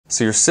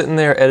So you're sitting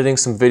there editing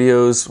some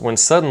videos when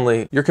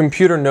suddenly your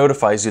computer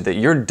notifies you that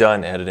you're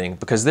done editing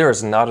because there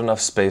is not enough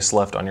space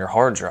left on your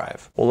hard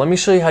drive. Well, let me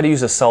show you how to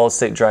use a solid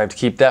state drive to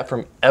keep that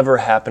from ever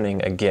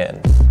happening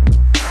again.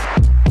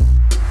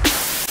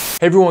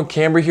 Hey everyone,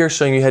 Camber here,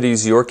 showing you how to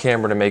use your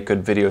camera to make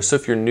good videos. So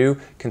if you're new,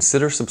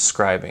 consider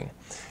subscribing.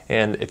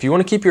 And if you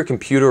want to keep your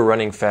computer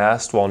running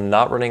fast while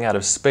not running out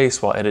of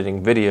space while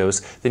editing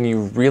videos, then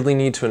you really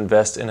need to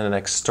invest in an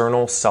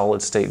external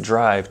solid state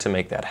drive to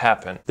make that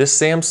happen. This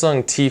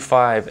Samsung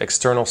T5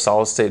 external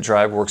solid state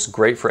drive works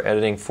great for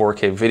editing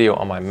 4K video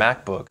on my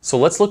Macbook. So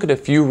let's look at a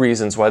few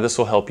reasons why this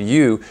will help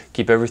you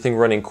keep everything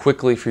running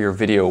quickly for your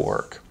video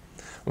work.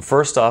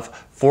 First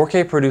off,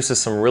 4K produces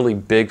some really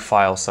big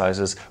file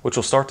sizes, which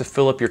will start to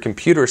fill up your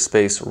computer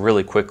space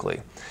really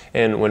quickly.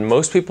 And when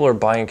most people are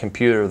buying a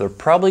computer, they're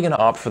probably going to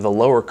opt for the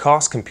lower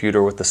cost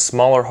computer with the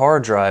smaller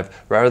hard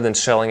drive rather than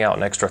shelling out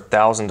an extra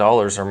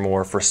 $1,000 or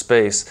more for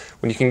space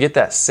when you can get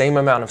that same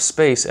amount of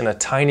space in a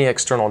tiny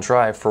external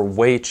drive for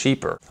way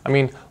cheaper. I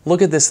mean,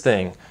 look at this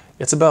thing.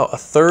 It's about a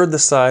third the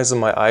size of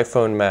my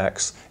iPhone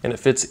Max, and it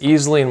fits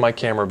easily in my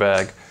camera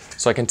bag.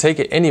 So I can take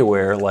it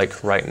anywhere,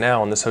 like right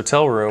now in this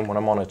hotel room when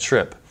I'm on a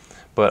trip.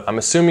 But I'm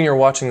assuming you're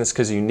watching this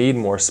because you need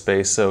more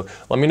space, so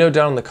let me know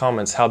down in the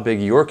comments how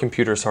big your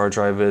computer's hard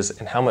drive is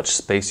and how much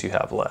space you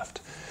have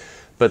left.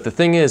 But the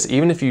thing is,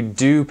 even if you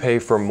do pay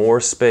for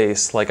more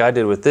space, like I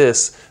did with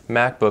this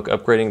MacBook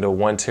upgrading to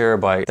 1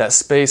 terabyte, that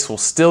space will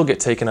still get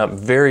taken up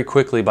very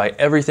quickly by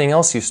everything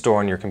else you store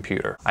on your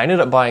computer. I ended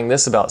up buying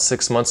this about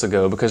 6 months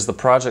ago because the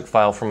project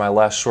file for my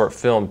last short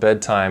film,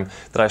 Bedtime,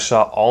 that I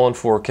shot all in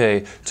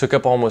 4K took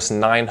up almost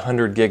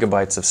 900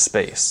 gigabytes of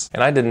space.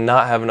 And I did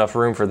not have enough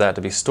room for that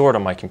to be stored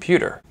on my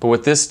computer. But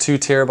with this 2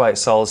 terabyte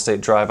solid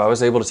state drive, I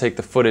was able to take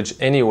the footage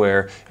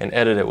anywhere and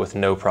edit it with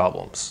no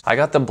problems. I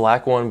got the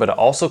black one, but it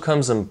also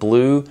comes in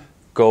blue,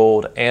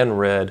 gold, and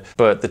red,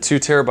 but the 2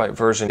 terabyte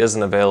version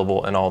isn't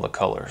available in all the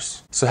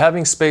colors. So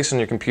having space on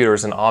your computer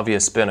is an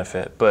obvious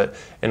benefit, but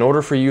in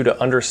order for you to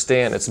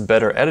understand its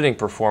better editing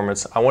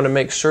performance, I want to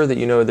make sure that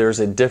you know there's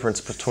a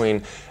difference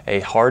between a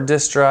hard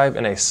disk drive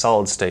and a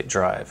solid state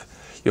drive.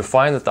 You'll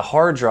find that the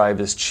hard drive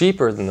is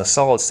cheaper than the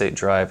solid state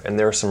drive, and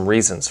there are some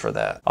reasons for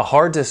that. A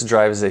hard disk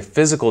drive is a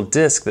physical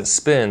disk that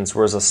spins,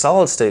 whereas a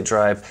solid state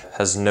drive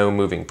has no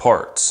moving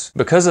parts.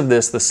 Because of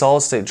this, the solid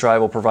state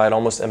drive will provide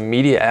almost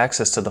immediate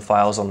access to the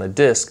files on the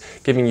disk,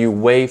 giving you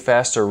way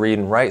faster read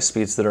and write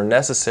speeds that are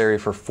necessary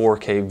for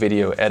 4K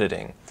video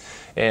editing.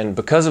 And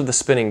because of the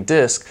spinning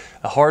disk,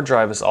 a hard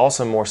drive is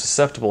also more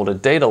susceptible to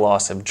data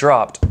loss if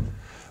dropped,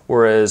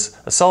 whereas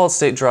a solid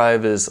state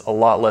drive is a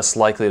lot less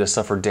likely to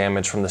suffer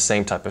damage from the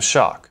same type of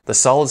shock. The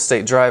solid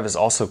state drive is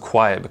also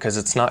quiet because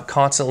it's not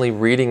constantly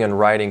reading and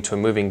writing to a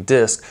moving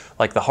disk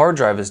like the hard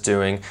drive is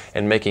doing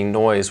and making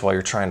noise while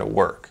you're trying to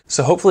work.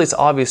 So hopefully it's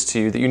obvious to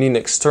you that you need an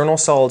external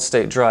solid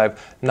state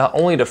drive not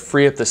only to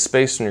free up the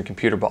space on your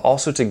computer, but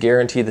also to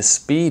guarantee the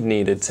speed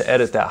needed to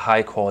edit that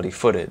high quality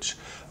footage.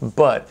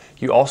 But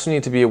you also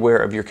need to be aware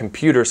of your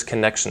computer's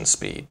connection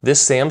speed.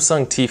 This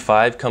Samsung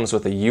T5 comes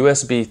with a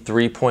USB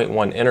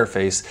 3.1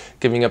 interface,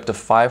 giving up to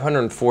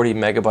 540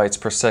 megabytes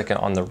per second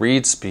on the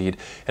read speed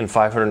and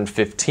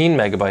 515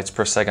 megabytes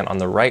per second on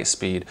the write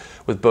speed,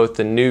 with both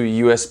the new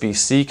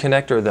USB-C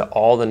connector that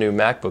all the new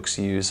MacBooks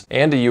use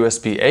and a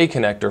USB-A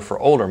connector for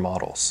older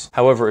models.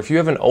 However, if you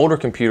have an older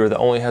computer that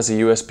only has a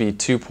USB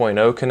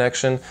 2.0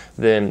 connection,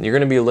 then you're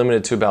going to be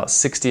limited to about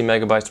 60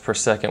 megabytes per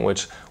second,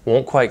 which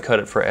won't quite cut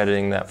it for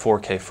editing that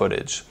 4K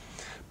footage.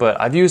 But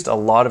I've used a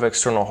lot of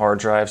external hard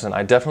drives, and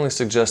I definitely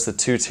suggest the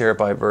 2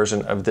 terabyte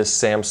version of this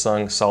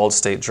Samsung solid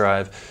state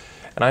drive.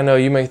 And I know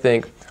you may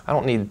think, I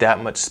don't need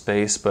that much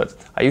space, but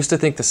I used to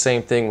think the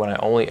same thing when I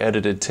only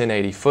edited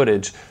 1080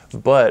 footage.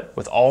 But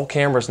with all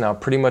cameras now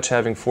pretty much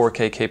having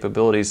 4K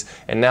capabilities,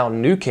 and now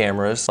new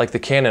cameras like the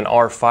Canon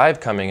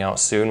R5 coming out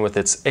soon with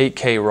its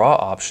 8K RAW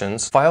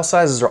options, file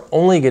sizes are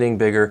only getting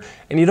bigger,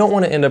 and you don't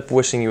want to end up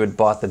wishing you had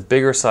bought the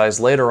bigger size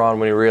later on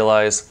when you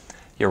realize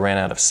you ran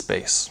out of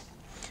space.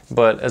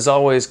 But as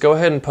always, go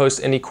ahead and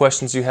post any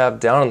questions you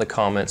have down in the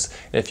comments.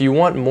 And if you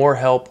want more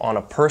help on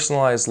a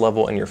personalized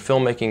level in your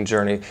filmmaking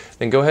journey,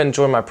 then go ahead and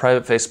join my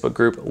private Facebook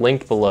group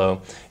linked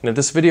below. And if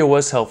this video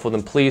was helpful,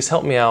 then please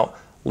help me out.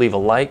 Leave a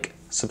like,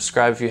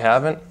 subscribe if you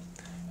haven't,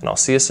 and I'll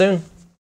see you soon.